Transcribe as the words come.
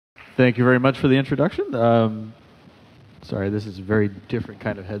Thank you very much for the introduction. Sorry, this is a very different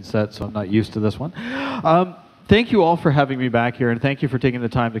kind of headset, so I'm not used to this one. Thank you all for having me back here, and thank you for taking the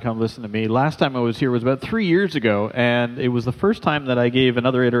time to come listen to me. Last time I was here was about 3 years ago, and it was the first time that I gave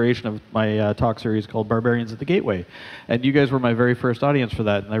another iteration of my talk series called Barbarians at the Gateway. And you guys were my very first audience for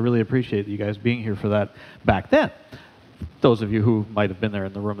that, and I really appreciate you guys being here for that back then. Those of you who might have been there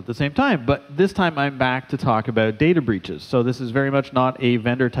in the room at the same time. But this time I'm back to talk about data breaches. So this is very much not a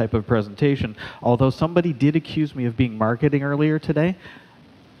vendor type of presentation, although somebody did accuse me of being marketing earlier today.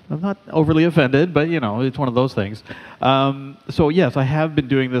 I'm not overly offended, but you know, it's one of those things. So yes, I have been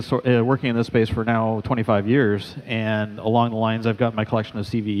doing this, working in this space for now 25 years, and along the lines I've got my collection of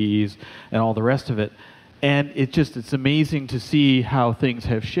CVEs and all the rest of it. And it's amazing to see how things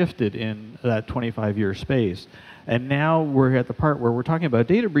have shifted in that 25-year space. And now we're at the part where we're talking about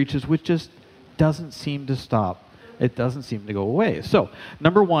data breaches, which just doesn't seem to stop. It doesn't seem to go away. So,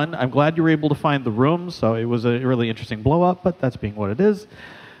 number one, I'm glad you were able to find the room. So it was a really interesting blow up, but that's being what it is.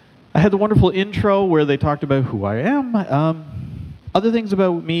 I had the wonderful intro where they talked about who I am. Other things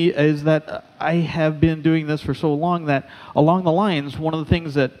about me is that I have been doing this for so long that along the lines, one of the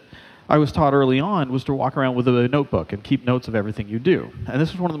things that I was taught early on was to walk around with a notebook and keep notes of everything you do. And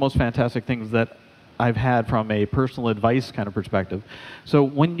this is one of the most fantastic things that I've had from a personal advice kind of perspective. So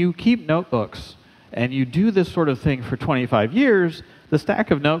when you keep notebooks and you do this sort of thing for 25 years, the stack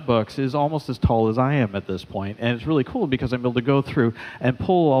of notebooks is almost as tall as I am at this point. And it's really cool because I'm able to go through and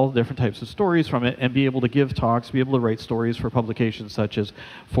pull all different types of stories from it and be able to give talks, be able to write stories for publications such as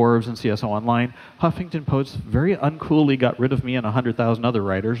Forbes and CSO Online. Huffington Post very uncoolly got rid of me and 100,000 other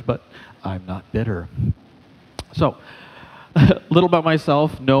writers, but I'm not bitter. So, a little about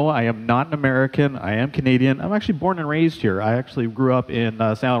myself. No, I am not an American. I am Canadian. I'm actually born and raised here. I actually grew up in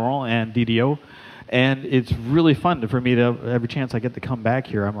Saint Laurent and DDO. And it's really fun for me to, every chance I get to come back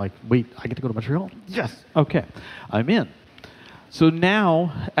here, I'm like, wait, I get to go to Montreal? Yes. Okay, I'm in. So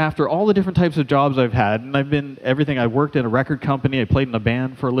now, after all the different types of jobs I've had, and I've been everything, I've worked in a record company, I played in a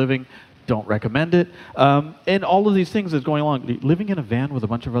band for a living, don't recommend it. And all of these things that's going along, living in a van with a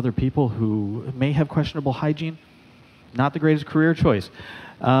bunch of other people who may have questionable hygiene, not the greatest career choice.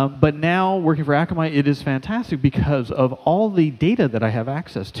 But now, working for Akamai, it is fantastic because of all the data that I have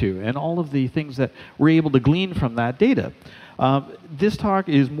access to and all of the things that we're able to glean from that data. This talk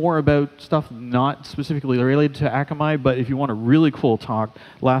is more about stuff not specifically related to Akamai, but if you want a really cool talk,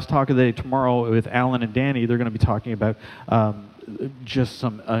 last talk of the day tomorrow with Alan and Danny, they're going to be talking about just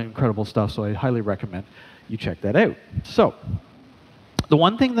some incredible stuff, so I highly recommend you check that out. So, the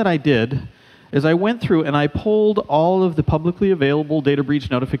one thing that I did is I went through and I pulled all of the publicly available data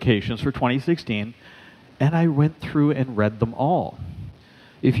breach notifications for 2016, and I went through and read them all.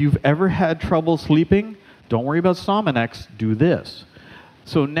 If you've ever had trouble sleeping, don't worry about Sominex, do this.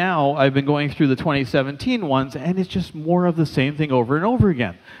 So now I've been going through the 2017 ones, and it's just more of the same thing over and over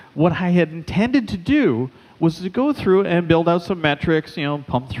again. What I had intended to do was to go through and build out some metrics, you know,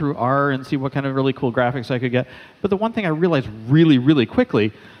 pump through R and see what kind of really cool graphics I could get. But the one thing I realized really, really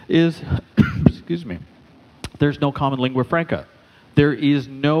quickly is, excuse me, there's no common lingua franca. There is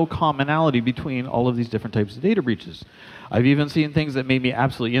no commonality between all of these different types of data breaches. I've even seen things that made me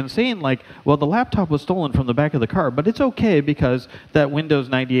absolutely insane, like, well, the laptop was stolen from the back of the car, but it's okay because that Windows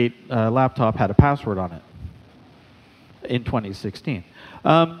 98 laptop had a password on it in 2016.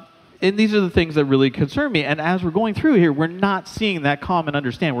 And these are the things that really concern me. And as we're going through here, we're not seeing that common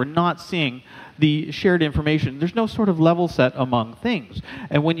understanding. We're not seeing the shared information. There's no sort of level set among things.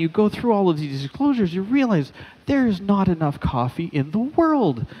 And when you go through all of these disclosures, you realize there is not enough coffee in the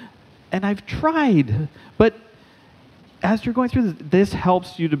world. And I've tried. But as you're going through this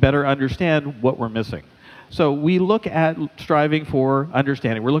helps you to better understand what we're missing. So we look at striving for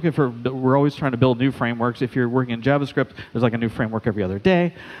understanding. We're always trying to build new frameworks. If you're working in JavaScript, there's like a new framework every other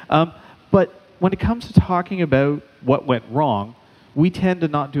day. But when it comes to talking about what went wrong, we tend to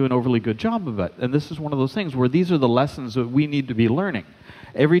not do an overly good job of it. And this is one of those things where these are the lessons that we need to be learning.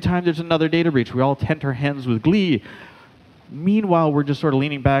 Every time there's another data breach, we all tent our hands with glee. Meanwhile, we're just sort of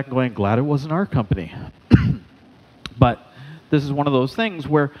leaning back and going, glad it wasn't our company. But this is one of those things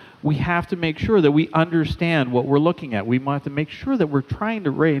where we have to make sure that we understand what we're looking at. We have to make sure that we're trying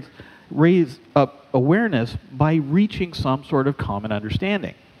to raise up awareness by reaching some sort of common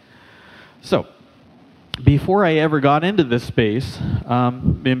understanding. So, before I ever got into this space,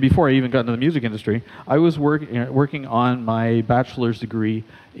 and before I even got into the music industry, I was working on my bachelor's degree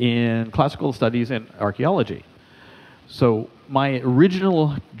in classical studies and archaeology. So my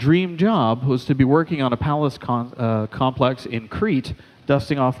original dream job was to be working on a palace complex in Crete,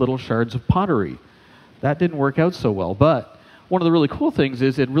 dusting off little shards of pottery. That didn't work out so well, but one of the really cool things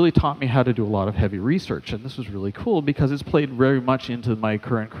is it really taught me how to do a lot of heavy research. And this was really cool because it's played very much into my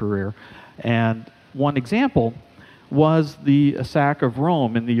current career. And one example was the sack of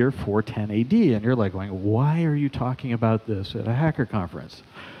Rome in the year 410 AD. And you're like going, why are you talking about this at a hacker conference?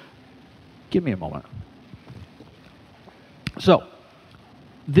 Give me a moment. So,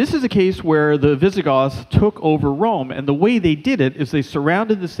 this is a case where the Visigoths took over Rome, and the way they did it is they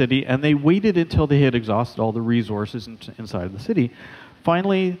surrounded the city and they waited until they had exhausted all the resources inside of the city.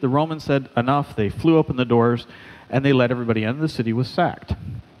 Finally, the Romans said enough, they flew open the doors, and they let everybody in, and the city was sacked.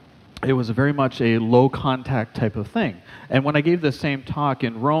 It was very much a low-contact type of thing. And when I gave this same talk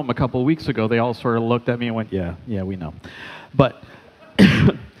in Rome a couple of weeks ago, they all sort of looked at me and went, yeah, we know. But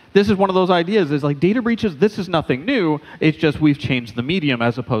this is one of those ideas, is like data breaches, this is nothing new, it's just we've changed the medium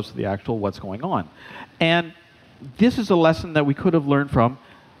as opposed to the actual what's going on. And this is a lesson that we could have learned from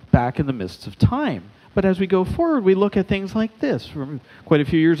back in the midst of time. But as we go forward, we look at things like this. From quite a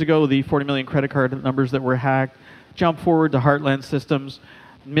few years ago, the 40 million credit card numbers that were hacked, jump forward to Heartland systems,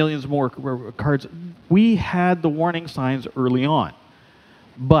 millions more cards. We had the warning signs early on,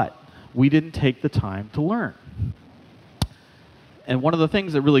 but we didn't take the time to learn. And one of the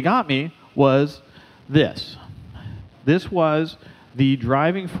things that really got me was this. This was the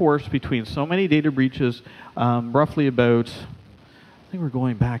driving force between so many data breaches, roughly about, I think we're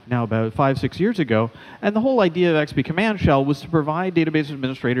going back now about 5-6 years ago, and the whole idea of XP Command Shell was to provide database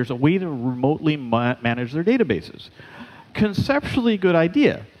administrators a way to remotely manage their databases. Conceptually good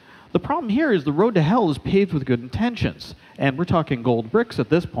idea. The problem here is the road to hell is paved with good intentions, and we're talking gold bricks at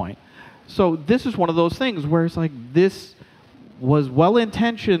this point. So this is one of those things where it's like this was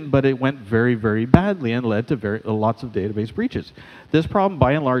well-intentioned, but it went very, very badly and led to lots of database breaches. This problem,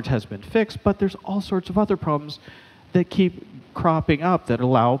 by and large, has been fixed, but there's all sorts of other problems that keep cropping up that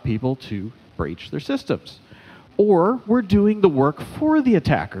allow people to breach their systems. Or we're doing the work for the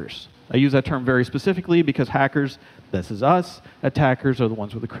attackers. I use that term very specifically because hackers, this is us, attackers are the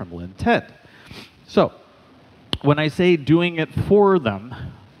ones with a criminal intent. So, when I say doing it for them,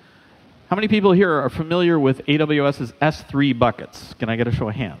 how many people here are familiar with AWS's S3 buckets? Can I get a show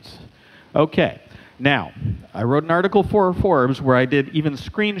of hands? Okay. Now, I wrote an article for Forbes where I did even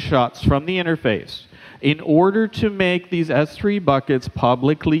screenshots from the interface. In order to make these S3 buckets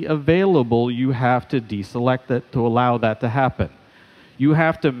publicly available, you have to deselect it to allow that to happen. You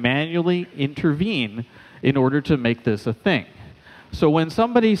have to manually intervene in order to make this a thing. So when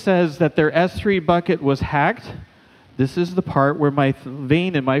somebody says that their S3 bucket was hacked, this is the part where my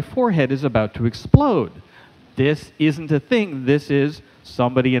vein in my forehead is about to explode. This isn't a thing. This is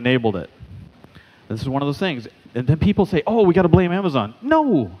somebody enabled it. This is one of those things. And then people say, oh, we got to blame Amazon.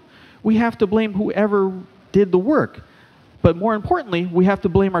 No, we have to blame whoever did the work. But more importantly, we have to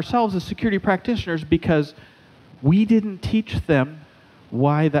blame ourselves as security practitioners because we didn't teach them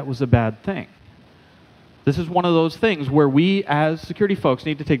why that was a bad thing. This is one of those things where we as security folks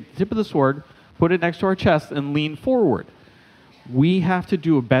need to take the tip of the sword, put it next to our chest, and lean forward. We have to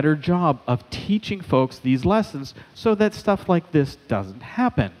do a better job of teaching folks these lessons so that stuff like this doesn't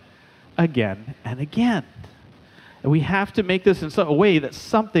happen again and again. And we have to make this in a way that's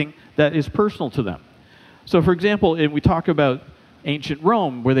something that is personal to them. So for example, if we talk about ancient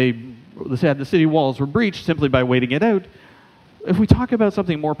Rome, where they said the city walls were breached simply by waiting it out, if we talk about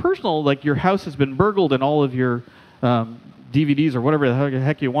something more personal, like your house has been burgled and all of your DVDs or whatever the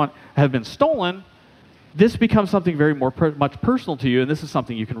heck you want have been stolen, this becomes something very much personal to you, and this is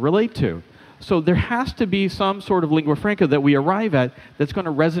something you can relate to. So there has to be some sort of lingua franca that we arrive at that's going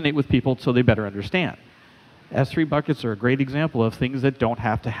to resonate with people so they better understand. S3 buckets are a great example of things that don't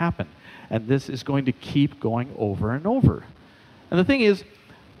have to happen. And this is going to keep going over and over. And the thing is,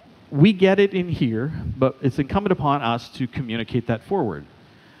 we get it in here, but it's incumbent upon us to communicate that forward.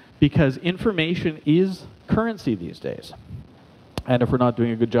 Because information is currency these days. And if we're not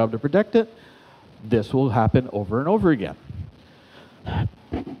doing a good job to protect it, this will happen over and over again.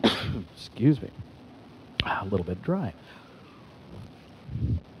 Excuse me. A little bit dry.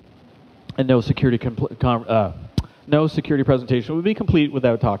 And no security presentation would be complete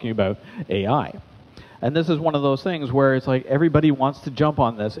without talking about AI. And this is one of those things where it's like everybody wants to jump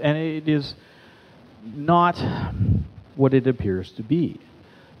on this, and it is not what it appears to be.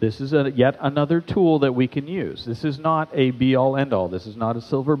 This is yet another tool that we can use. This is not a be-all, end-all. This is not a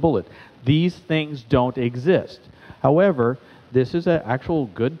silver bullet. These things don't exist. However, this is an actual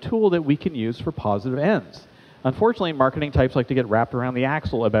good tool that we can use for positive ends. Unfortunately, marketing types like to get wrapped around the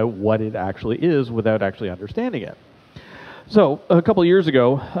axle about what it actually is without actually understanding it. So, a couple of years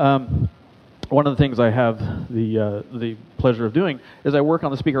ago, one of the things I have the pleasure of doing is I work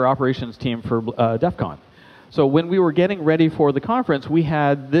on the speaker operations team for DEF CON. So when we were getting ready for the conference, we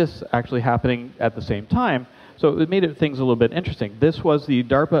had this actually happening at the same time. So it made things a little bit interesting. This was the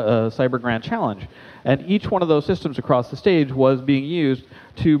DARPA Cyber Grand Challenge. And each one of those systems across the stage was being used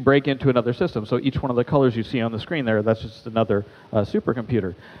to break into another system. So each one of the colors you see on the screen there, that's just another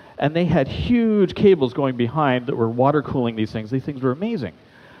supercomputer. And they had huge cables going behind that were water cooling these things. These things were amazing.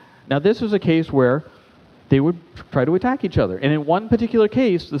 Now this was a case where they would try to attack each other. And in one particular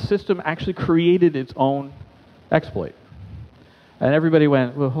case, the system actually created its own exploit. And everybody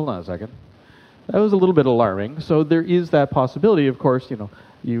went, well, hold on a second. That was a little bit alarming. So there is that possibility, of course,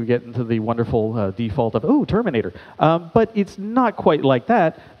 you get into the wonderful default of, oh, Terminator. But it's not quite like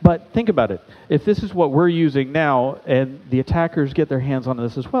that. But think about it. If this is what we're using now, and the attackers get their hands on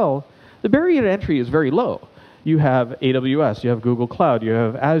this as well, the barrier to entry is very low. You have AWS, you have Google Cloud, you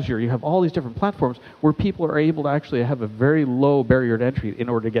have Azure, you have all these different platforms where people are able to actually have a very low barrier to entry in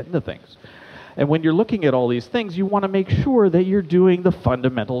order to get into things. And when you're looking at all these things, you want to make sure that you're doing the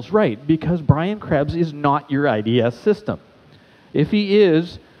fundamentals right, because Brian Krebs is not your IDS system. If he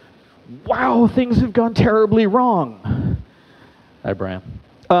is, wow, things have gone terribly wrong. Hi, Brian.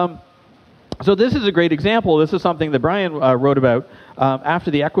 So this is a great example. This is something that Brian wrote about after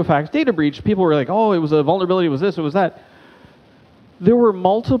the Equifax data breach. People were like, oh, it was a vulnerability, it was this, it was that. There were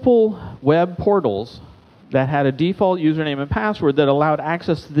multiple web portals that had a default username and password that allowed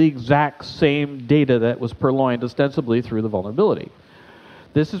access to the exact same data that was purloined ostensibly through the vulnerability.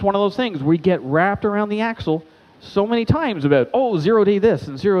 This is one of those things we get wrapped around the axle so many times about, oh, 0-day this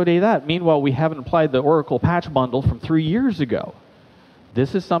and 0-day that. Meanwhile, we haven't applied the Oracle patch bundle from 3 years ago.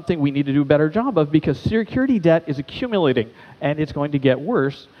 This is something we need to do a better job of, because security debt is accumulating and it's going to get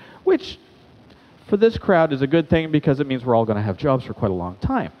worse, which for this crowd is a good thing because it means we're all going to have jobs for quite a long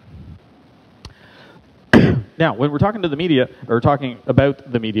time. Now, when we're talking to the media, or talking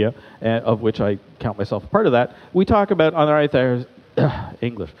about the media, of which I count myself a part of that, we talk about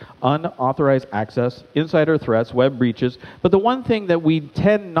unauthorized access, insider threats, web breaches, but the one thing that we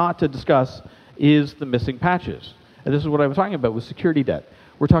tend not to discuss is the missing patches. And this is what I was talking about with security debt.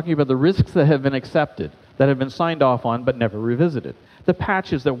 We're talking about the risks that have been accepted, that have been signed off on but never revisited. The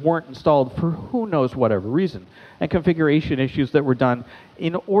patches that weren't installed for who knows whatever reason, and configuration issues that were done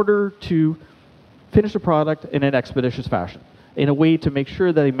in order to finish the product in an expeditious fashion, in a way to make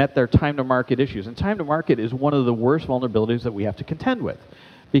sure that they met their time-to-market issues. And time-to-market is one of the worst vulnerabilities that we have to contend with,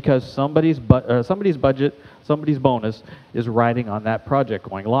 because somebody's budget, somebody's bonus is riding on that project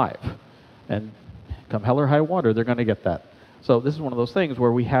going live. And come hell or high water, they're going to get that. So this is one of those things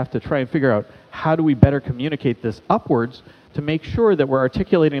where we have to try and figure out how do we better communicate this upwards to make sure that we're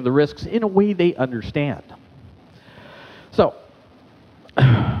articulating the risks in a way they understand. So,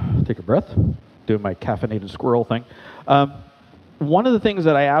 take a breath. Doing my caffeinated squirrel thing. One of the things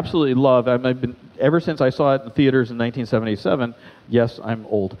that I absolutely love, I've been, ever since I saw it in theaters in 1977, yes, I'm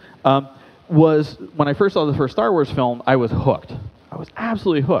old, was when I first saw the first Star Wars film, I was hooked. I was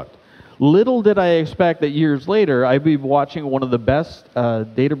absolutely hooked. Little did I expect that years later, I'd be watching one of the best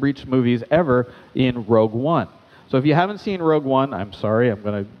data breach movies ever in Rogue One. So if you haven't seen Rogue One, I'm sorry,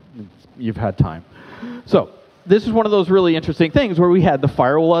 you've had time. So, this is one of those really interesting things where we had the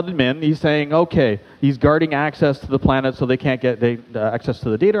firewall admin. He's saying, okay, he's guarding access to the planet so they can't get access to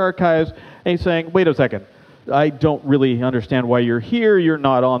the data archives. And he's saying, wait a second, I don't really understand why you're here. You're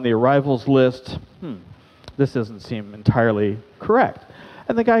not on the arrivals list. This doesn't seem entirely correct.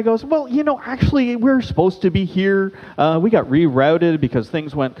 And the guy goes, well, actually, we're supposed to be here. We got rerouted because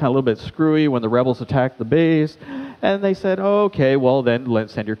things went kind of a little bit screwy when the rebels attacked the base. And they said, okay, well, then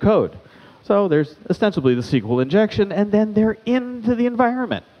let's send your code. So there's ostensibly the SQL injection, and then they're into the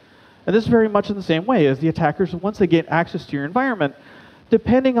environment. And this is very much in the same way as the attackers, once they get access to your environment,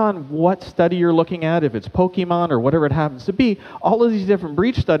 depending on what study you're looking at, if it's Pokemon or whatever it happens to be, all of these different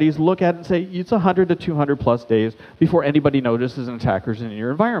breach studies look at it and say it's 100 to 200 plus days before anybody notices an attacker's in your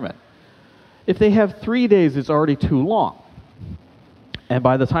environment. If they have 3 days, it's already too long. And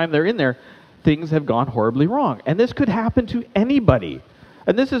by the time they're in there, things have gone horribly wrong. And this could happen to anybody.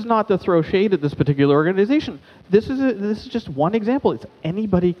 And this is not to throw shade at this particular organization. This is just one example. It's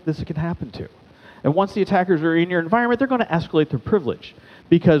anybody this can happen to. And once the attackers are in your environment, they're going to escalate their privilege.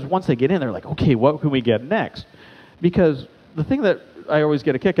 Because once they get in, they're like, okay, what can we get next? Because the thing that I always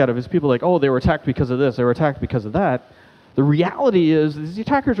get a kick out of is people like, oh, they were attacked because of this, they were attacked because of that. The reality is the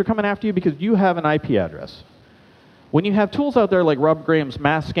attackers are coming after you because you have an IP address. When you have tools out there like Rob Graham's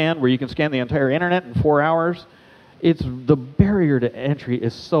mass scan, where you can scan the entire internet in 4 hours, the barrier to entry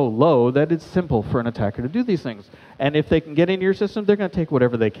is so low that it's simple for an attacker to do these things. And if they can get into your system, they're going to take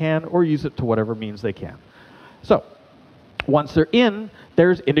whatever they can or use it to whatever means they can. So once they're in,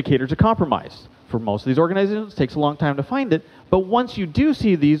 there's indicators of compromise. For most of these organizations, it takes a long time to find it. But once you do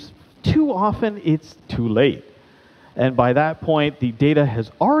see these, too often it's too late. And by that point, the data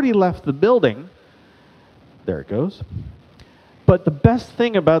has already left the building. There it goes. But the best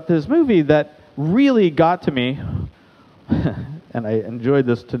thing about this movie that really got to me, and I enjoyed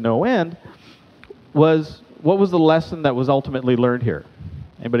this to no end, was what was the lesson that was ultimately learned here?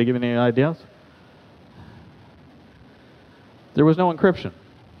 Anybody give me any ideas? There was no encryption.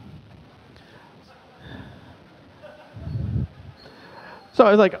 So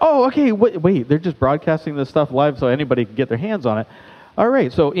I was like, oh, okay, wait, they're just broadcasting this stuff live so anybody can get their hands on it. All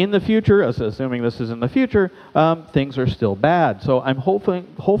right, so in the future, assuming this is in the future, things are still bad. So I'm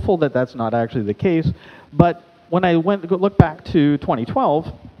hopeful that that's not actually the case. But when I look back to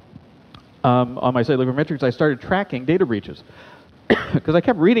 2012, on my site Liquidmetrics, I started tracking data breaches because I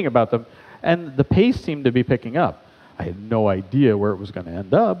kept reading about them, and the pace seemed to be picking up. I had no idea where it was going to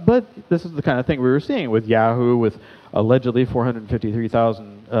end up, but this is the kind of thing we were seeing with Yahoo, with allegedly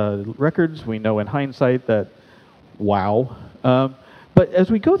 453,000 records. We know in hindsight that, wow. But as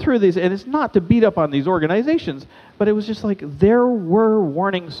we go through these, and it's not to beat up on these organizations, but it was just like there were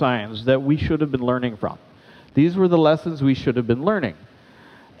warning signs that we should have been learning from. These were the lessons we should have been learning.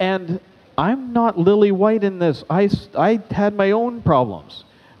 And I'm not lily white in this. I had my own problems.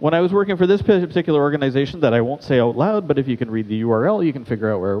 When I was working for this particular organization that I won't say out loud, but if you can read the URL, you can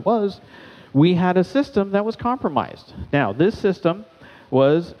figure out where it was, we had a system that was compromised. Now, this system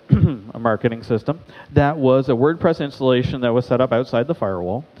was a marketing system that was a WordPress installation that was set up outside the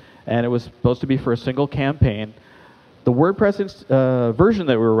firewall, and it was supposed to be for a single campaign. The WordPress version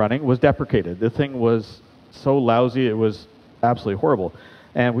that we were running was deprecated. The thing was so lousy, it was absolutely horrible.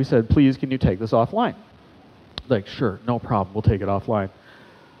 And we said, please, can you take this offline? Like, sure, no problem, we'll take it offline.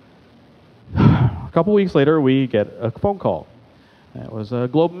 A couple weeks later, we get a phone call. It was a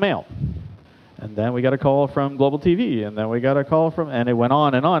Globe and Mail. And then we got a call from Global TV, and then we got a call from, and it went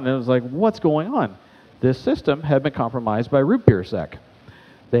on, and it was like, what's going on? This system had been compromised by Root Beer Sec.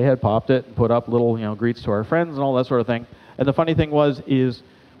 They had popped it and put up little, greets to our friends and all that sort of thing. And the funny thing is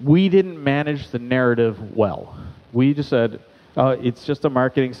we didn't manage the narrative well. We just said, it's just a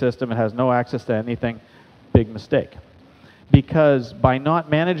marketing system, it has no access to anything. Big mistake. Because by not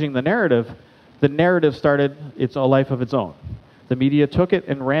managing the narrative started a life of its own. The media took it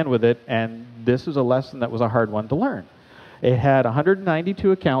and ran with it, and this is a lesson that was a hard one to learn. It had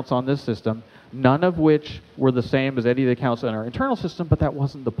 192 accounts on this system, none of which were the same as any of the accounts in our internal system, but that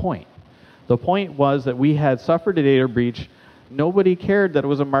wasn't the point. The point was that we had suffered a data breach. Nobody cared that it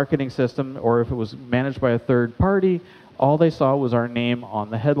was a marketing system or if it was managed by a third party. All they saw was our name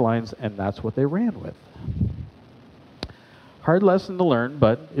on the headlines, and that's what they ran with. Hard lesson to learn,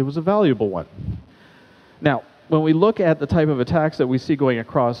 but it was a valuable one. Now, when we look at the type of attacks that we see going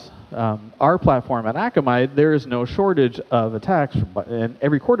across our platform at Akamai, there is no shortage of attacks. And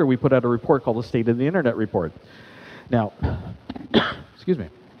every quarter we put out a report called the State of the Internet Report. Now, excuse me.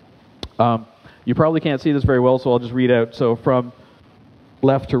 You probably can't see this very well, so I'll just read out. So from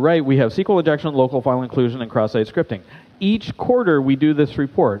left to right, we have SQL injection, local file inclusion, and cross-site scripting. Each quarter we do this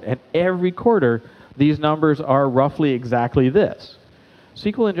report, and every quarter these numbers are roughly exactly this.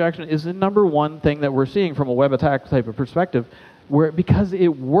 SQL injection is the number one thing that we're seeing from a web attack type of perspective, because it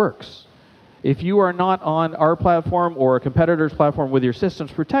works. If you are not on our platform or a competitor's platform with your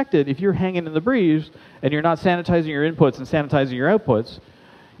systems protected, if you're hanging in the breeze and you're not sanitizing your inputs and sanitizing your outputs,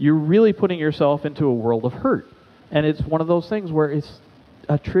 you're really putting yourself into a world of hurt. And it's one of those things where it's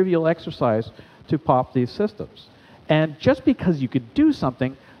a trivial exercise to pop these systems. And just because you could do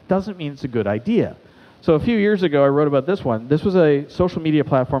something doesn't mean it's a good idea. So a few years ago, I wrote about this one. This was a social media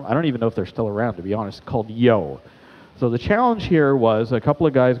platform. I don't even know if they're still around, to be honest, called Yo. So the challenge here was a couple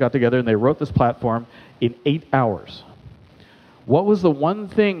of guys got together and they wrote this platform in 8 hours. What was the one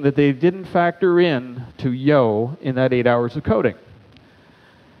thing that they didn't factor in to Yo in that 8 hours of coding?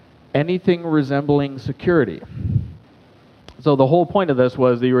 Anything resembling security. So the whole point of this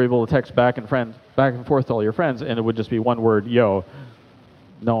was that you were able to text back and forth to all your friends, and it would just be one word, Yo.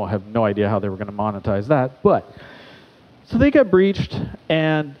 No, I have no idea how they were going to monetize that. But so they got breached,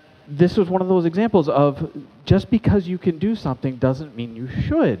 and this was one of those examples of just because you can do something doesn't mean you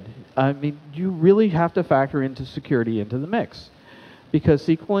should. I mean, you really have to factor into security into the mix. Because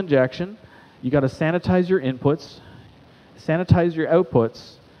SQL injection, you got to sanitize your inputs, sanitize your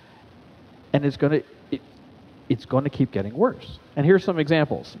outputs, and it's going to keep getting worse. And here's some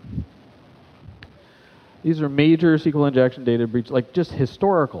examples. These are major SQL injection data breaches, like just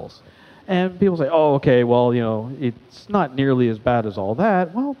historicals. And people say, oh, okay, well, it's not nearly as bad as all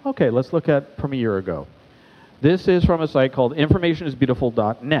that. Well, okay, let's look at from a year ago. This is from a site called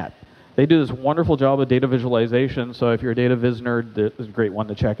informationisbeautiful.net. They do this wonderful job of data visualization, so if you're a data viz nerd, this is a great one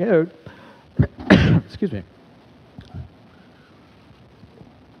to check out. Excuse me.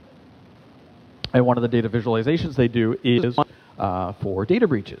 And one of the data visualizations they do is for data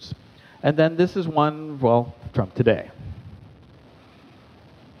breaches. And then this is one, well, from today.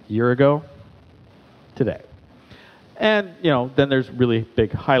 A year ago, today. And, then there's really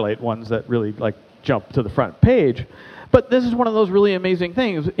big highlight ones that really, jump to the front page. But this is one of those really amazing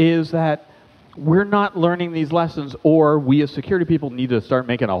things, is that we're not learning these lessons, or we as security people need to start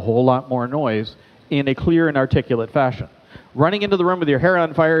making a whole lot more noise in a clear and articulate fashion. Running into the room with your hair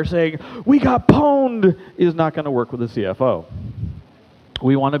on fire saying, "We got pwned," is not going to work with a CFO.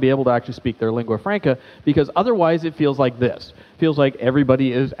 We want to be able to actually speak their lingua franca, because otherwise it feels like this. It feels like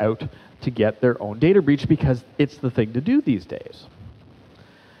everybody is out to get their own data breach because it's the thing to do these days.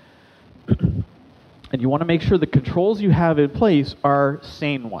 And you want to make sure the controls you have in place are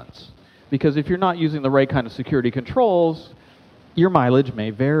sane ones. Because if you're not using the right kind of security controls, your mileage may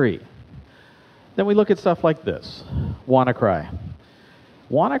vary. Then we look at stuff like this. WannaCry.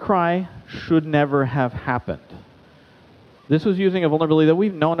 WannaCry should never have happened. This was using a vulnerability that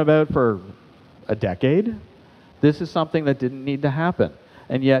we've known about for a decade. This is something that didn't need to happen.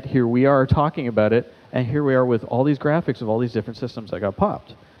 And yet here we are talking about it, and here we are with all these graphics of all these different systems that got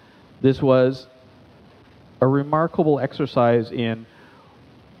popped. This was a remarkable exercise in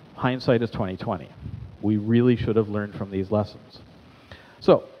hindsight is 2020. We really should have learned from these lessons.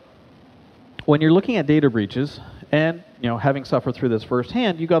 So, when you're looking at data breaches, and having suffered through this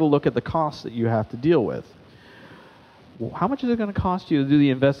firsthand, you got to look at the costs that you have to deal with. How much is it going to cost you to do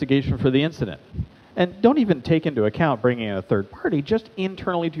the investigation for the incident? And don't even take into account bringing in a third party, just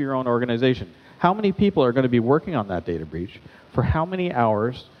internally to your own organization. How many people are going to be working on that data breach? For how many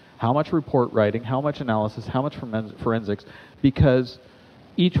hours? How much report writing? How much analysis? How much forensics? Because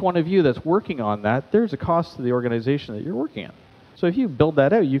each one of you that's working on that, there's a cost to the organization that you're working in. So if you build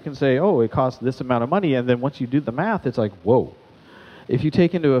that out, you can say, oh, it costs this amount of money, and then once you do the math, it's like, whoa. If you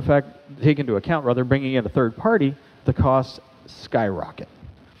take into account bringing in a third party, the costs skyrocket.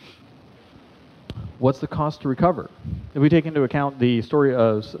 What's the cost to recover? If we take into account the story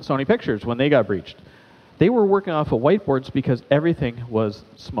of Sony Pictures when they got breached, they were working off of whiteboards because everything was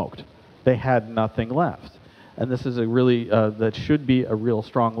smoked. They had nothing left. And this is a really, that should be a real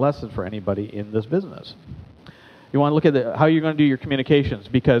strong lesson for anybody in this business. You want to look at how you're going to do your communications,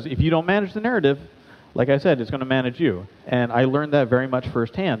 because if you don't manage the narrative, like I said, it's going to manage you. And I learned that very much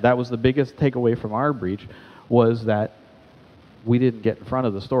firsthand. That was the biggest takeaway from our breach, was that we didn't get in front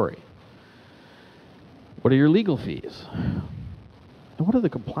of the story. What are your legal fees? And what are the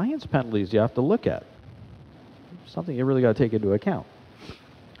compliance penalties you have to look at? Something you really got to take into account.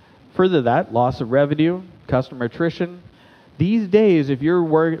 Further that, loss of revenue, customer attrition. These days, if you're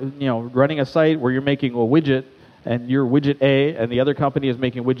running a site where you're making a widget, and you're widget A, and the other company is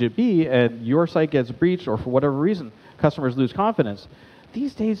making widget B, and your site gets breached, or for whatever reason, customers lose confidence,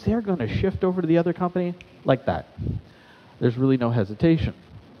 these days they're going to shift over to the other company like that. There's really no hesitation.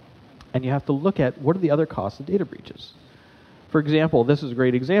 And you have to look at what are the other costs of data breaches. For example, this is a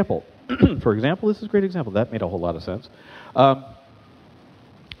great example. That made a whole lot of sense.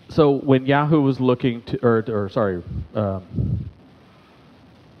 So when Yahoo was looking to,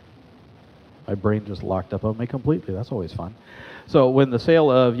 my brain just locked up on me completely. That's always fun. So when the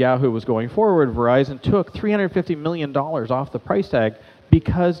sale of Yahoo was going forward, Verizon took $350 million off the price tag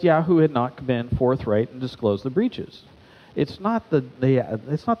because Yahoo had not been forthright and disclosed the breaches. It's not the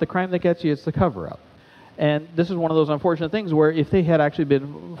crime that gets you, it's the cover-up. And this is one of those unfortunate things where if they had actually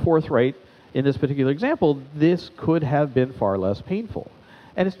been forthright in this particular example, this could have been far less painful.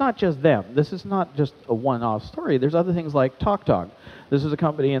 And it's not just them. This is not just a one-off story. There's other things like TalkTalk. This is a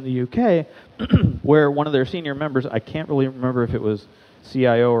company in the UK where one of their senior members, I can't really remember if it was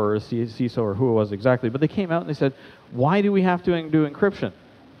CIO or CISO or who it was exactly, but they came out and they said, why do we have to do encryption?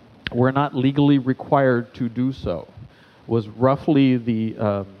 We're not legally required to do so, was roughly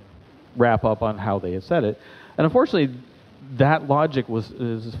the wrap-up on how they had said it. And unfortunately, that logic was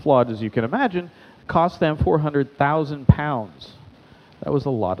as flawed as you can imagine, cost them £400,000. That was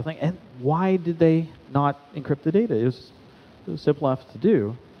a lot of things. And why did they not encrypt the data? It was simple enough to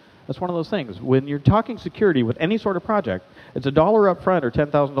do. That's one of those things. When you're talking security with any sort of project, it's $1 up front or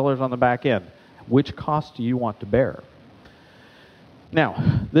 $10,000 on the back end. Which cost do you want to bear? Now,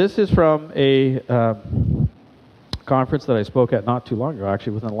 this is from a conference that I spoke at not too long ago,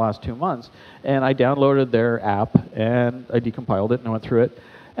 actually within the last 2 months, and I downloaded their app, and I decompiled it, and I went through it,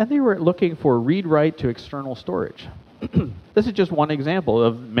 and they were looking for read-write to external storage. This is just one example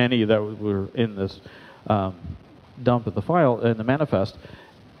of many that were in this dump of the file, in the manifest.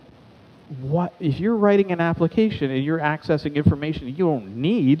 what if you're writing an application and you're accessing information you don't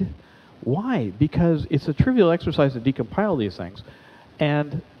need? Why? Because it's a trivial exercise to decompile these things.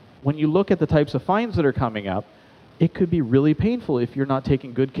 And when you look at the types of fines that are coming up, it could be really painful if you're not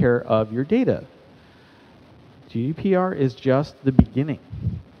taking good care of your data. GDPR is just the beginning.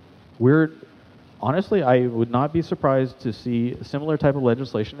 Honestly, I would not be surprised to see a similar type of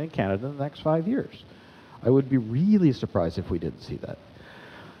legislation in Canada in the next 5 years. I would be really surprised if we didn't see that.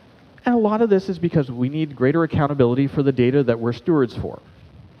 And a lot of this is because we need greater accountability for the data that we're stewards for.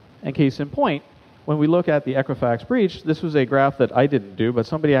 And case in point, when we look at the Equifax breach, this was a graph that I didn't do, but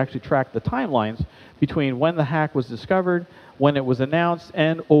somebody actually tracked the timelines between when the hack was discovered, when it was announced,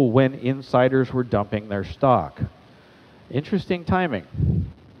 and when insiders were dumping their stock. Interesting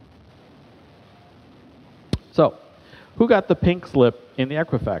timing. So, who got the pink slip in the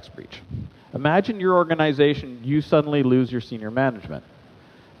Equifax breach? Imagine your organization, you suddenly lose your senior management.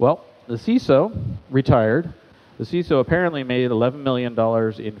 Well, the CISO retired. The CISO apparently made $11 million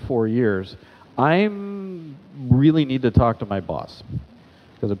in 4 years. I really need to talk to my boss,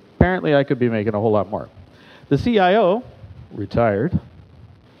 because apparently I could be making a whole lot more. The CIO retired.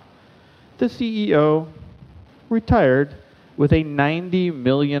 The CEO retired with a $90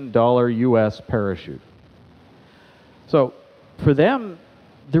 million US parachute. So for them,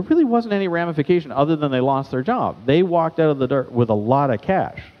 there really wasn't any ramification other than they lost their job. They walked out of the dirt with a lot of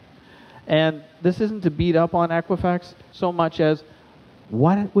cash. And this isn't to beat up on Equifax so much as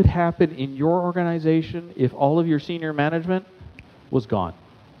what would happen in your organization if all of your senior management was gone.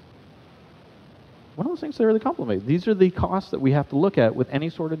 One of those things that are really complicated. These are the costs that we have to look at with any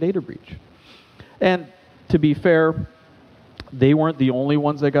sort of data breach. And to be fair, they weren't the only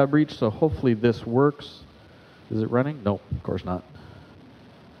ones that got breached, so hopefully this works. Is it running? No, of course not.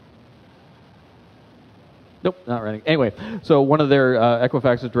 Nope, not running. Anyway, so one of their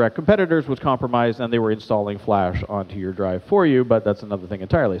Equifax's direct competitors was compromised, and they were installing Flash onto your drive for you, but that's another thing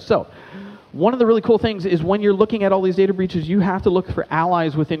entirely. So one of the really cool things is when you're looking at all these data breaches, you have to look for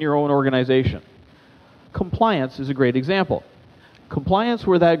allies within your own organization. Compliance is a great example. Compliance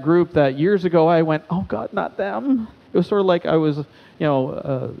were that group that years ago I went, oh God, not them. It was sort of like I was,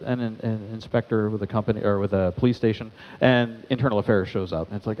 an inspector with a company or with a police station, and internal affairs shows up,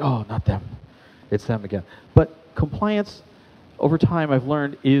 and it's like, oh, not them. It's them again. But compliance, over time, I've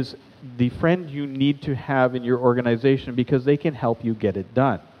learned, is the friend you need to have in your organization because they can help you get it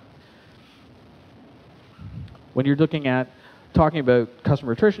done. When you're looking at talking about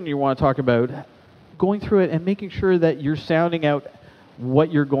customer attrition, you want to talk about going through it and making sure that you're sounding out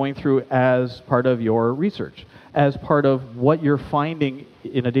what you're going through as part of your research, as part of what you're finding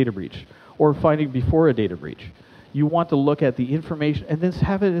in a data breach or finding before a data breach. You want to look at the information and then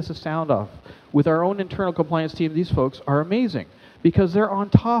have it as a sound off. With our own internal compliance team, these folks are amazing because they're on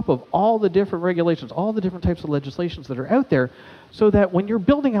top of all the different regulations, all the different types of legislations that are out there, so that when you're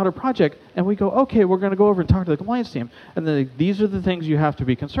building out a project and we go, okay, we're going to go over and talk to the compliance team, and then these are the things you have to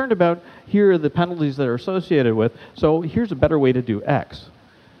be concerned about, here are the penalties that are associated with, so here's a better way to do X.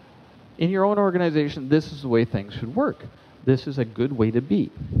 In your own organization, this is the way things should work. This is a good way to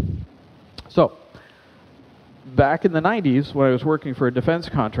be. So, back in the 90s, when I was working for a defense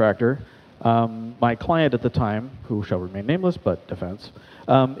contractor, my client at the time, who shall remain nameless, but defense,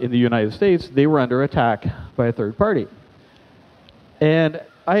 in the United States, they were under attack by a third party. And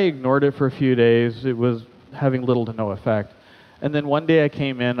I ignored it for a few days. It was having little to no effect. And then one day I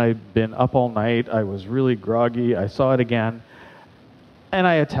came in, I'd been up all night, I was really groggy, I saw it again, and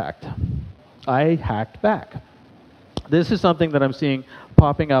I attacked. I hacked back. This is something that I'm seeing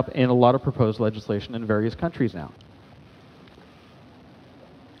popping up in a lot of proposed legislation in various countries now.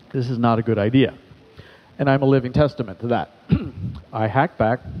 This is not a good idea. And I'm a living testament to that. I hacked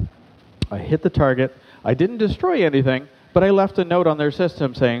back, I hit the target, I didn't destroy anything, but I left a note on their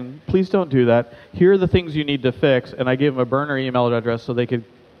system saying, please don't do that, here are the things you need to fix, and I gave them a burner email address so they could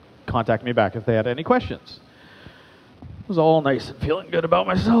contact me back if they had any questions. It was all nice and feeling good about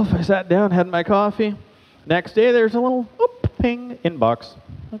myself. I sat down, had my coffee. Next day, there's a little ping, inbox.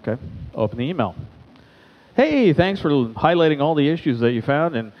 Okay, open the email. Hey, thanks for highlighting all the issues that you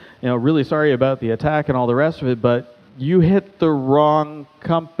found, and really sorry about the attack and all the rest of it, but you hit the wrong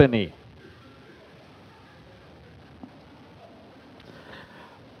company.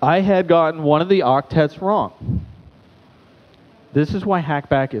 I had gotten one of the octets wrong. This is why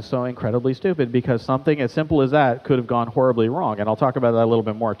hackback is so incredibly stupid, because something as simple as that could have gone horribly wrong, and I'll talk about that a little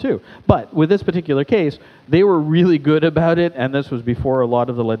bit more too. But with this particular case, they were really good about it, and this was before a lot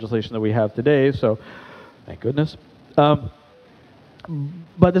of the legislation that we have today, so thank goodness. But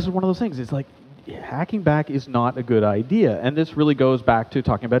this is one of those things. It's like, hacking back is not a good idea. And this really goes back to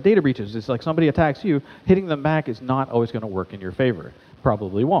talking about data breaches. It's like somebody attacks you, hitting them back is not always going to work in your favor.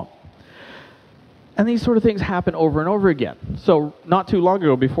 Probably won't. And these sort of things happen over and over again. So not too long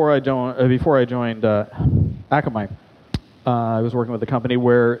ago, before I joined Akamai, I was working with a company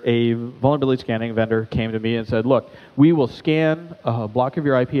where a vulnerability scanning vendor came to me and said, look, we will scan a block of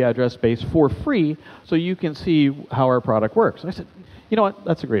your IP address space for free so you can see how our product works. And I said, you know what,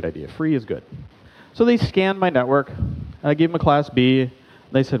 that's a great idea. Free is good. So they scanned my network. And I gave them a Class B. And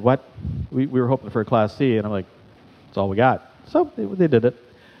they said, what? We were hoping for a Class C. And I'm like, that's all we got. So they did it.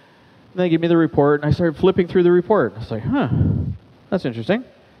 And they gave me the report, and I started flipping through the report. I was like, huh, that's interesting.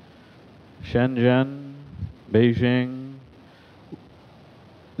 Shenzhen, Beijing.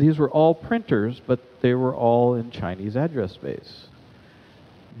 These were all printers, but they were all in Chinese address space.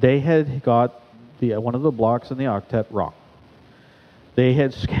 They had got one of the blocks in the octet wrong. They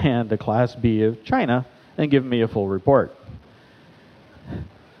had scanned a Class B of China and given me a full report.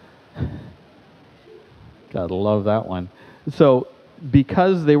 Gotta love that one. So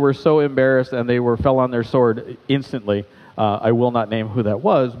because they were so embarrassed and they fell on their sword instantly, I will not name who that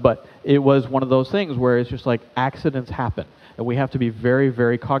was, but it was one of those things where it's just like accidents happen. And we have to be very,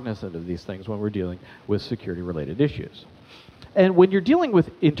 very cognizant of these things when we're dealing with security-related issues. And when you're dealing with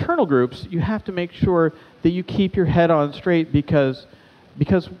internal groups, you have to make sure that you keep your head on straight because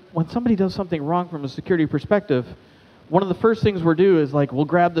when somebody does something wrong from a security perspective, one of the first things we'll do is like, we'll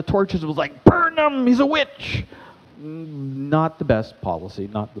grab the torches and we'll like, burn him, he's a witch. Not the best policy,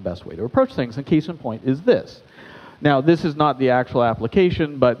 not the best way to approach things. And case in point is this. Now, this is not the actual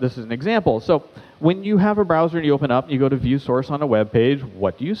application, but this is an example. So when you have a browser and you open up and you go to view source on a web page,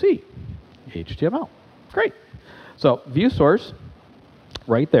 what do you see? HTML. Great. So view source,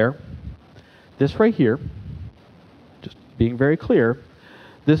 right there. This right here, just being very clear,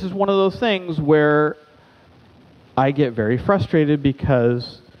 this is one of those things where I get very frustrated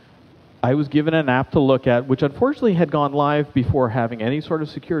because I was given an app to look at, which unfortunately had gone live before having any sort of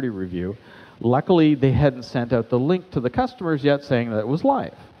security review. Luckily, they hadn't sent out the link to the customers yet saying that it was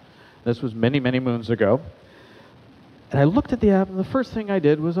live. This was many, many moons ago. And I looked at the app, and the first thing I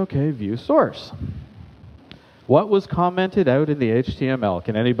did was, okay, view source. What was commented out in the HTML?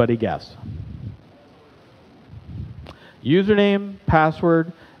 Can anybody guess? Username,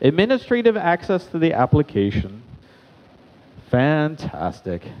 password, administrative access to the application.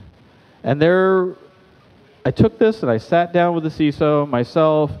 Fantastic. And I took this and I sat down with the CISO,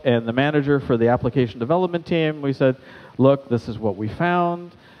 myself, and the manager for the application development team. We said, look, this is what we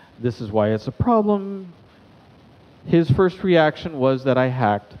found. This is why it's a problem. His first reaction was that I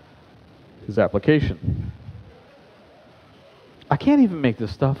hacked his application. I can't even make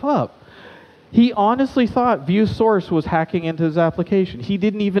this stuff up. He honestly thought view source was hacking into his application. He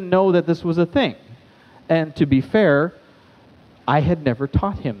didn't even know that this was a thing. And to be fair, I had never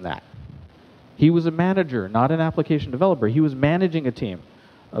taught him that. He was a manager, not an application developer. He was managing a team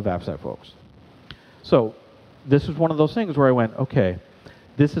of AppSec folks. So this was one of those things where I went, okay,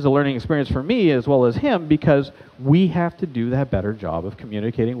 this is a learning experience for me as well as him because we have to do that better job of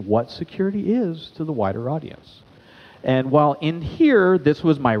communicating what security is to the wider audience. And while in here, this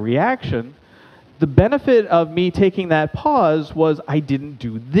was my reaction, the benefit of me taking that pause was I didn't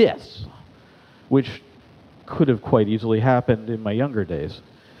do this, which could have quite easily happened in my younger days.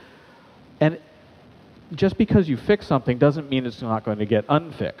 And just because you fix something doesn't mean it's not going to get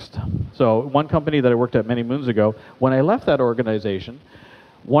unfixed. So one company that I worked at many moons ago, when I left that organization,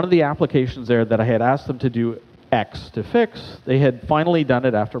 one of the applications there that I had asked them to do X to fix, they had finally done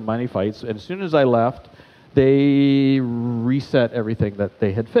it after many fights. And as soon as I left, they reset everything that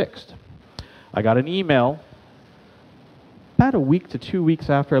they had fixed. I got an email about a week to 2 weeks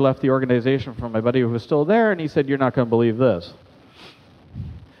after I left the organization from my buddy who was still there, and he said, you're not going to believe this.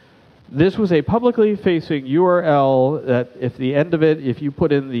 This was a publicly facing URL that if the end of it, if you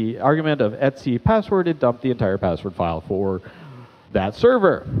put in the argument of etc password, it dumped the entire password file for that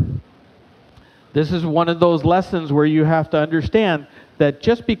server. This is one of those lessons where you have to understand that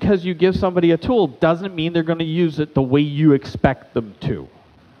just because you give somebody a tool doesn't mean they're going to use it the way you expect them to.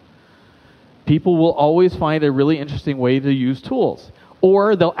 People will always find a really interesting way to use tools.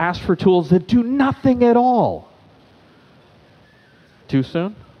 Or they'll ask for tools that do nothing at all. Too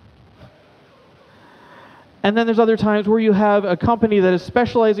soon? And then there's other times where you have a company that is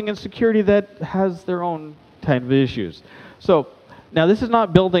specializing in security that has their own kind of issues. So now this is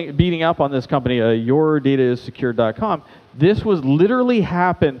not beating up on this company, yourdataissecure.com. This was literally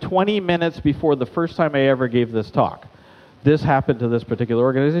happened 20 minutes before the first time I ever gave this talk. This happened to this particular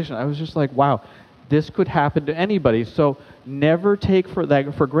organization. I was just like, wow, this could happen to anybody. So never take for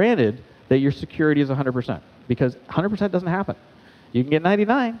granted that your security is 100%, because 100% doesn't happen. You can get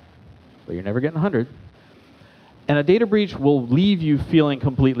 99, but you're never getting 100. And a data breach will leave you feeling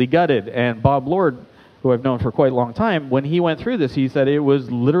completely gutted. And Bob Lord, who I've known for quite a long time, when he went through this, he said it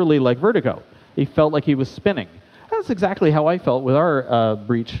was literally like vertigo. He felt like he was spinning. That's exactly how I felt with our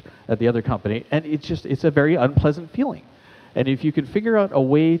breach at the other company. And it's a very unpleasant feeling. And if you can figure out a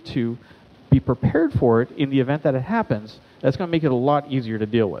way to be prepared for it in the event that it happens, that's going to make it a lot easier to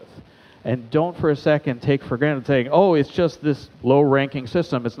deal with. And don't for a second take for granted saying, oh, it's just this low-ranking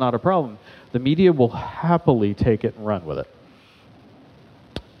system, it's not a problem. The media will happily take it and run with it.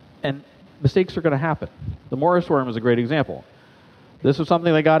 And mistakes are going to happen. The Morris worm is a great example. This was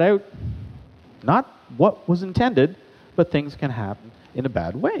something that got out, not what was intended, but things can happen in a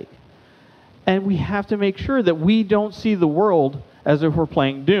bad way. And we have to make sure that we don't see the world as if we're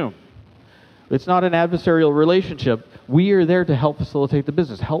playing Doom. It's not an adversarial relationship. We are there to help facilitate the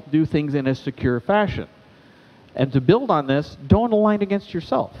business, help do things in a secure fashion. And to build on this, don't align against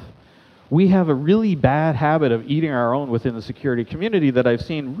yourself. We have a really bad habit of eating our own within the security community that I've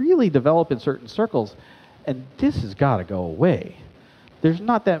seen really develop in certain circles, and this has got to go away. There's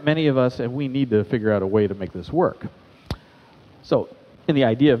not that many of us, and we need to figure out a way to make this work. So, in the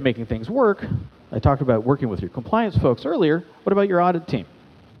idea of making things work, I talked about working with your compliance folks earlier. What about your audit team?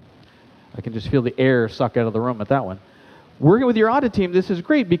 I can just feel the air suck out of the room at that one. Working with your audit team, this is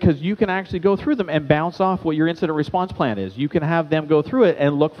great because you can actually go through them and bounce off what your incident response plan is. You can have them go through it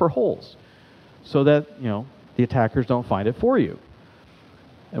and look for holes so that, the attackers don't find it for you.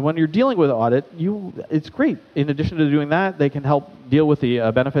 And when you're dealing with audit, it's great. In addition to doing that, they can help deal with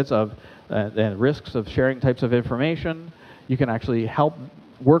the benefits of and risks of sharing types of information. You can actually help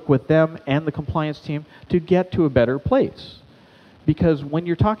work with them and the compliance team to get to a better place. Because when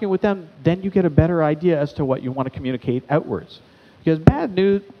you're talking with them, then you get a better idea as to what you want to communicate outwards. Because bad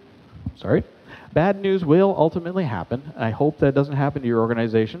news will ultimately happen. I hope that doesn't happen to your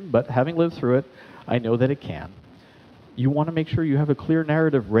organization, but having lived through it, I know that it can. You want to make sure you have a clear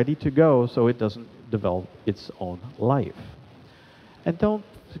narrative ready to go so it doesn't develop its own life. And don't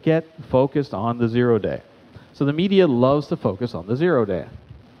get focused on the 0 day. So the media loves to focus on the 0 day.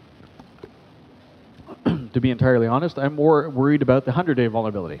 To be entirely honest, I'm more worried about the 100-day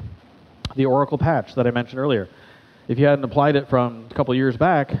vulnerability. The Oracle patch that I mentioned earlier. If you hadn't applied it from a couple of years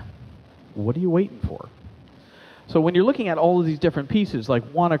back, what are you waiting for? So when you're looking at all of these different pieces, like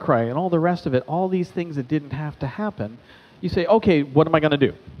WannaCry and all the rest of it, all these things that didn't have to happen, you say, okay, what am I going to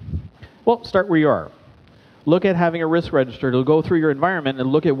do? Well, start where you are. Look at having a risk register to go through your environment and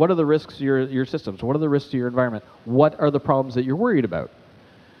look at what are the risks to your systems, what are the risks to your environment, what are the problems that you're worried about.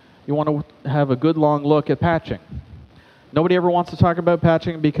 You want to have a good long look at patching. Nobody ever wants to talk about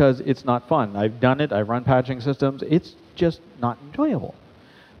patching because it's not fun. I've done it. I've run patching systems. It's just not enjoyable,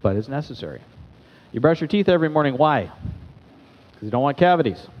 but it's necessary. You brush your teeth every morning. Why? Because you don't want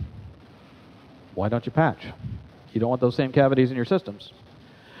cavities. Why don't you patch? You don't want those same cavities in your systems.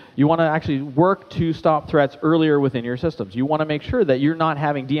 You want to actually work to stop threats earlier within your systems. You want to make sure that you're not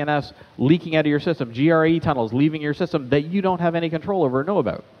having DNS leaking out of your system, GRE tunnels leaving your system that you don't have any control over or know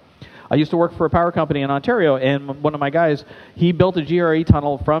about. I used to work for a power company in Ontario, and one of my guys, he built a GRE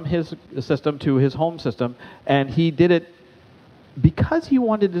tunnel from his system to his home system, and he did it because he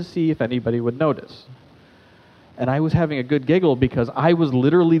wanted to see if anybody would notice. And I was having a good giggle because I was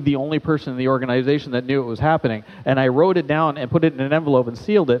literally the only person in the organization that knew it was happening. And I wrote it down and put it in an envelope and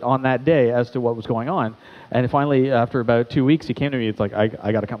sealed it on that day as to what was going on. And finally, after about 2 weeks, he came to me. It's like,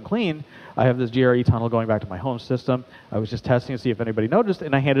 I got to come clean. I have this GRE tunnel going back to my home system. I was just testing to see if anybody noticed.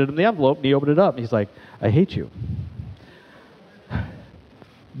 And I handed him the envelope, and he opened it up. And he's like, I hate you.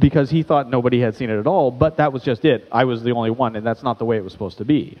 Because he thought nobody had seen it at all. But that was just it. I was the only one, and that's not the way it was supposed to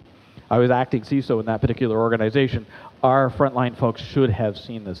be. I was acting CISO in that particular organization. Our frontline folks should have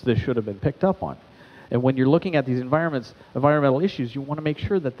seen this. This should have been picked up on. And when you're looking at these environmental issues, you want to make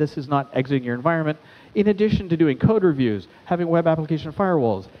sure that this is not exiting your environment, in addition to doing code reviews, having web application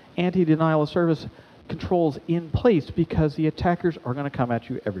firewalls, anti-denial of service controls in place, because the attackers are going to come at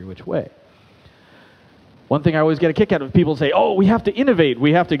you every which way. One thing I always get a kick out of people say, oh, we have to innovate.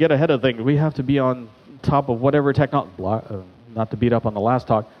 We have to get ahead of things. We have to be on top of whatever technology. Not to beat up on the last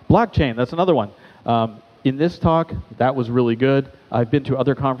talk. Blockchain, that's another one. In this talk, that was really good. I've been to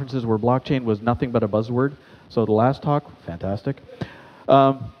other conferences where blockchain was nothing but a buzzword. So the last talk, fantastic.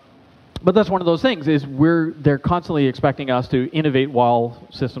 But that's one of those things, is they're constantly expecting us to innovate while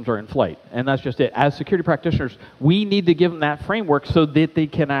systems are in flight. And that's just it. As security practitioners, we need to give them that framework so that they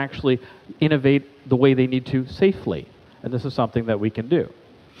can actually innovate the way they need to safely. And this is something that we can do.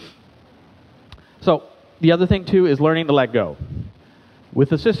 So the other thing, too, is learning to let go. With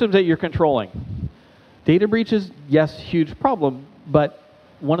the systems that you're controlling, data breaches, yes, huge problem, but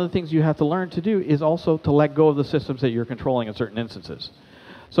one of the things you have to learn to do is also to let go of the systems that you're controlling in certain instances.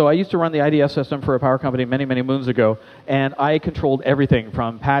 So I used to run the IDS system for a power company many, many moons ago, and I controlled everything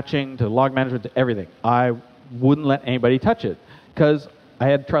from patching to log management to everything. I wouldn't let anybody touch it because I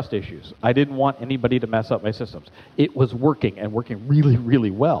had trust issues. I didn't want anybody to mess up my systems. It was working, and working really,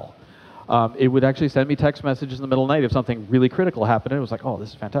 really well. It would actually send me text messages in the middle of the night if something really critical happened. And it was like, oh, this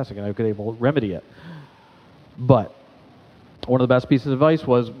is fantastic, and I could able to remedy it. But one of the best pieces of advice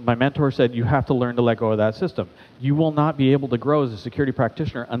was my mentor said, you have to learn to let go of that system. You will not be able to grow as a security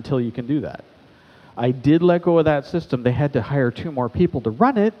practitioner until you can do that. I did let go of that system. They had to hire 2 more people to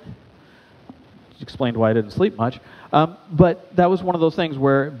run it. Which explained why I didn't sleep much. But that was one of those things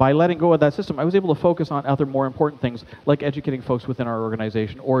where by letting go of that system, I was able to focus on other more important things like educating folks within our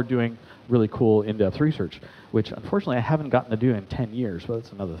organization or doing really cool in-depth research, which unfortunately I haven't gotten to do in 10 years, but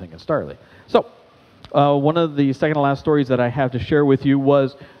that's another thing entirely. So one of the second to last stories that I have to share with you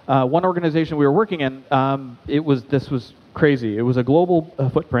was one organization we were working in. This was crazy. It was a global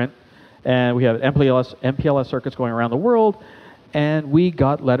footprint, and we had MPLS circuits going around the world, and we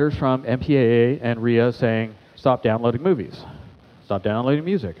got letters from MPAA and RIA saying, stop downloading movies, stop downloading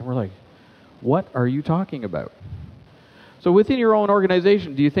music. And we're like, what are you talking about? So within your own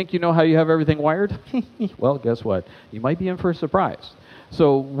organization, do you think you know how you have everything wired? Well, guess what? You might be in for a surprise.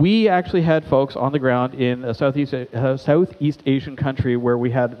 So we actually had folks on the ground in a Southeast Asian country where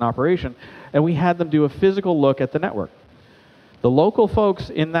we had an operation, and we had them do a physical look at the network. The local folks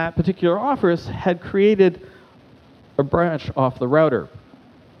in that particular office had created a branch off the router.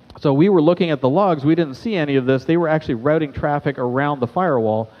 So we were looking at the logs. We didn't see any of this. They were actually routing traffic around the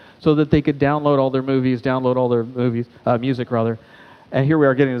firewall so that they could download all their music rather. And here we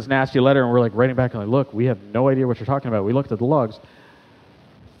are getting this nasty letter, and we're like writing back and like, look, we have no idea what you're talking about. We looked at the logs.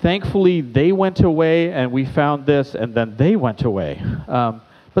 Thankfully, they went away, and we found this, and then they went away.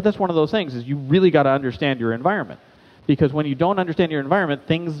 But that's one of those things, is you really got to understand your environment. Because when you don't understand your environment,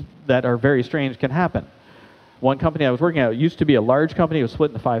 things that are very strange can happen. One company I was working at, it used to be a large company. It was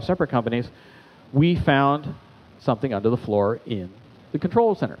split into 5 separate companies. We found something under the floor in the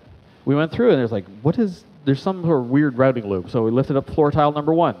control center. We went through, and there's like, there's some sort of weird routing loop. So we lifted up floor tile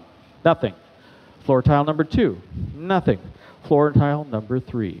number 1, nothing. Floor tile number 2, nothing. Floor tile number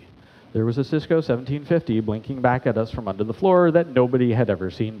 3. There was a Cisco 1750 blinking back at us from under the floor that nobody had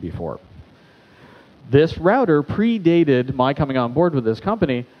ever seen before. This router predated my coming on board with this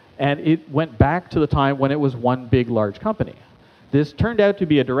company, and it went back to the time when it was one big, large company. This turned out to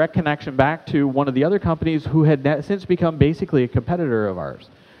be a direct connection back to one of the other companies who had since become basically a competitor of ours.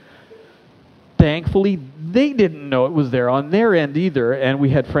 Thankfully, they didn't know it was there on their end either, and we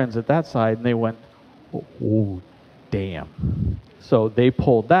had friends at that side, and they went, oh, damn. So they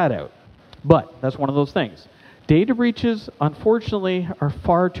pulled that out. But that's one of those things. Data breaches, unfortunately, are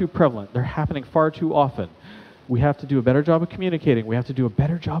far too prevalent. They're happening far too often. We have to do a better job of communicating. We have to do a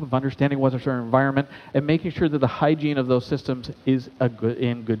better job of understanding what's our environment and making sure that the hygiene of those systems is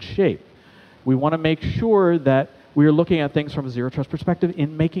in good shape. We want to make sure that we are looking at things from a zero trust perspective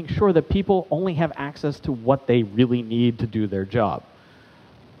in making sure that people only have access to what they really need to do their job.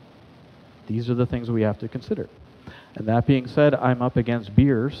 These are the things we have to consider. And that being said, I'm up against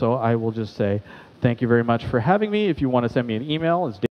beer, so I will just say thank you very much for having me. If you want to send me an email, it's